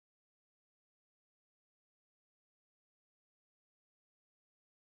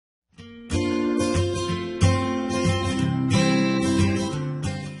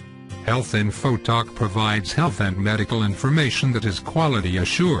Health Info Talk provides health and medical information that is quality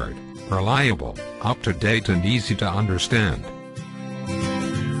assured, reliable, up-to-date and easy to understand.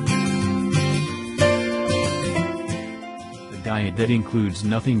 A diet that includes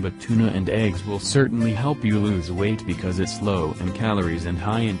nothing but tuna and eggs will certainly help you lose weight because it's low in calories and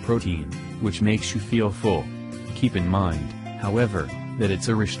high in protein, which makes you feel full. Keep in mind, however, that it's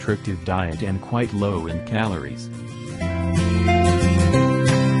a restrictive diet and quite low in calories.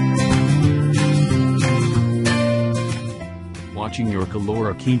 Watching your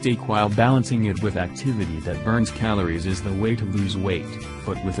caloric intake while balancing it with activity that burns calories is the way to lose weight,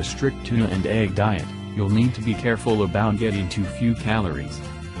 but with a strict tuna and egg diet, you'll need to be careful about getting too few calories.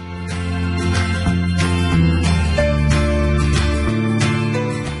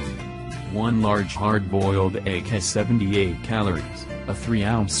 One large hard-boiled egg has 78 calories, a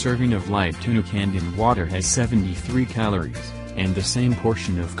 3-ounce serving of light tuna canned in water has 73 calories, and the same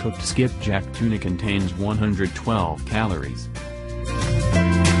portion of cooked skipjack tuna contains 112 calories.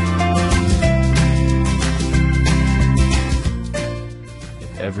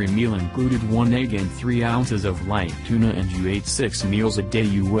 If every meal included 1 egg and 3 ounces of light tuna and you ate 6 meals a day,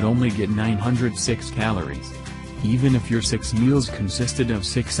 you would only get 906 calories. Even if your 6 meals consisted of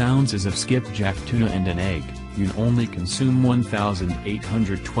 6 ounces of skipjack tuna and an egg, you'd only consume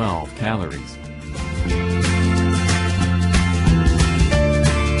 1,812 calories.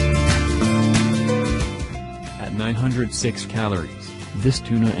 At 906 calories, this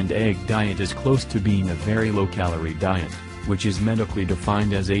tuna and egg diet is close to being a very low-calorie diet, which is medically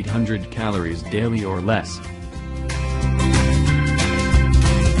defined as 800 calories daily or less.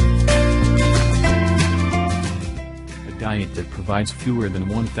 A diet that provides fewer than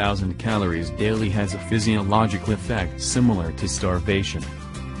 1,000 calories daily has a physiological effect similar to starvation.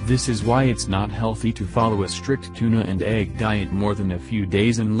 This is why it's not healthy to follow a strict tuna and egg diet more than a few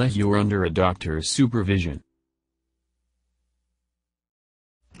days unless you're under a doctor's supervision.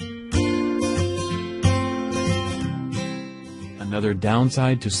 Another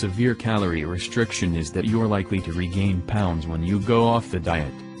downside to severe calorie restriction is that you're likely to regain pounds when you go off the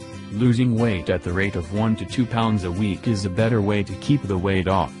diet. Losing weight at the rate of 1 to 2 pounds a week is a better way to keep the weight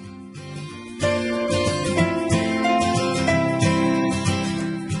off.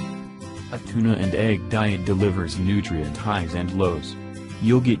 A tuna and egg diet delivers nutrient highs and lows.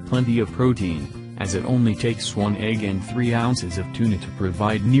 You'll get plenty of protein, as it only takes 1 egg and 3 ounces of tuna to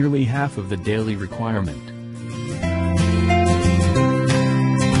provide nearly half of the daily requirement.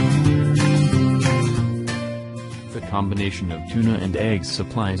 The combination of tuna and eggs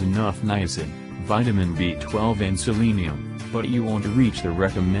supplies enough niacin, vitamin B12 and selenium, but you won't reach the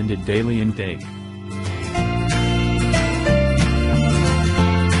recommended daily intake.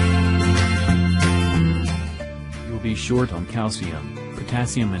 You'll be short on calcium,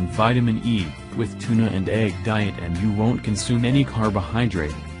 potassium and vitamin E, with tuna and egg diet, and you won't consume any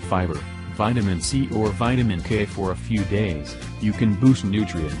carbohydrate, fiber, vitamin C or vitamin K for a few days. You can boost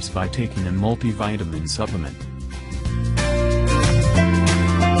nutrients by taking a multivitamin supplement.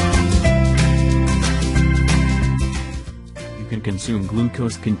 You can consume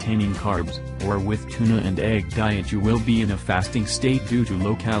glucose-containing carbs, or with tuna and egg diet you will be in a fasting state due to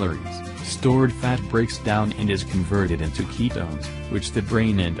low calories. Stored fat breaks down and is converted into ketones, which the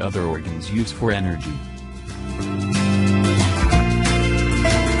brain and other organs use for energy.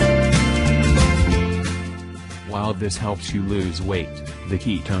 While this helps you lose weight, the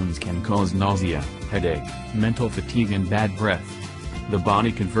ketones can cause nausea, headache, mental fatigue and bad breath. The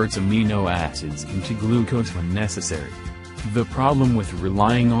body converts amino acids into glucose when necessary. The problem with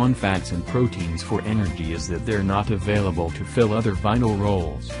relying on fats and proteins for energy is that they're not available to fill other vital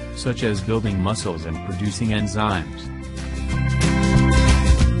roles, such as building muscles and producing enzymes.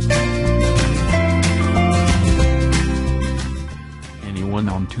 Anyone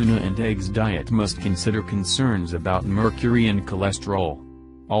on tuna and eggs diet must consider concerns about mercury and cholesterol.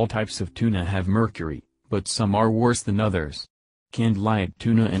 All types of tuna have mercury, but some are worse than others. Canned light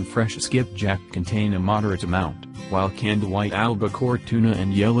tuna and fresh skipjack contain a moderate amount, while canned white albacore tuna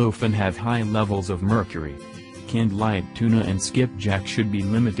and yellowfin have high levels of mercury. Canned light tuna and skipjack should be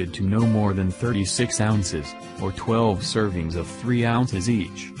limited to no more than 36 ounces, or 12 servings of 3 ounces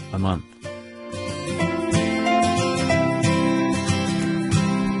each, a month.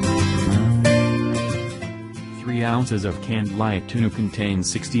 Ounces of canned light tuna contains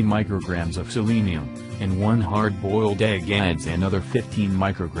 60 micrograms of selenium, and 1 hard-boiled egg adds another 15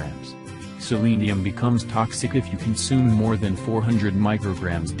 micrograms. Selenium becomes toxic if you consume more than 400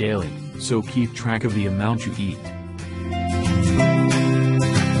 micrograms daily, so keep track of the amount you eat.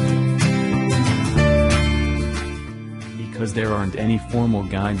 because there aren't any formal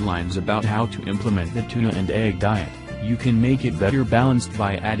guidelines about how to implement the tuna and egg diet, you can make it better balanced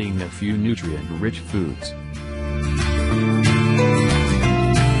by adding a few nutrient-rich foods.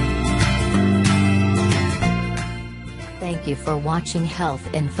 Thank you for watching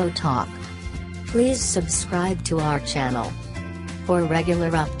Health Info Talk. Please subscribe to our channel for regular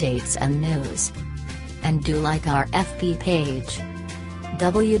updates and news. And do like our FB page,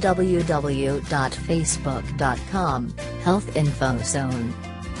 www.facebook.com, Health Info Zone.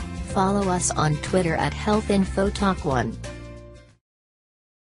 Follow us on Twitter at Health Info Talk 1.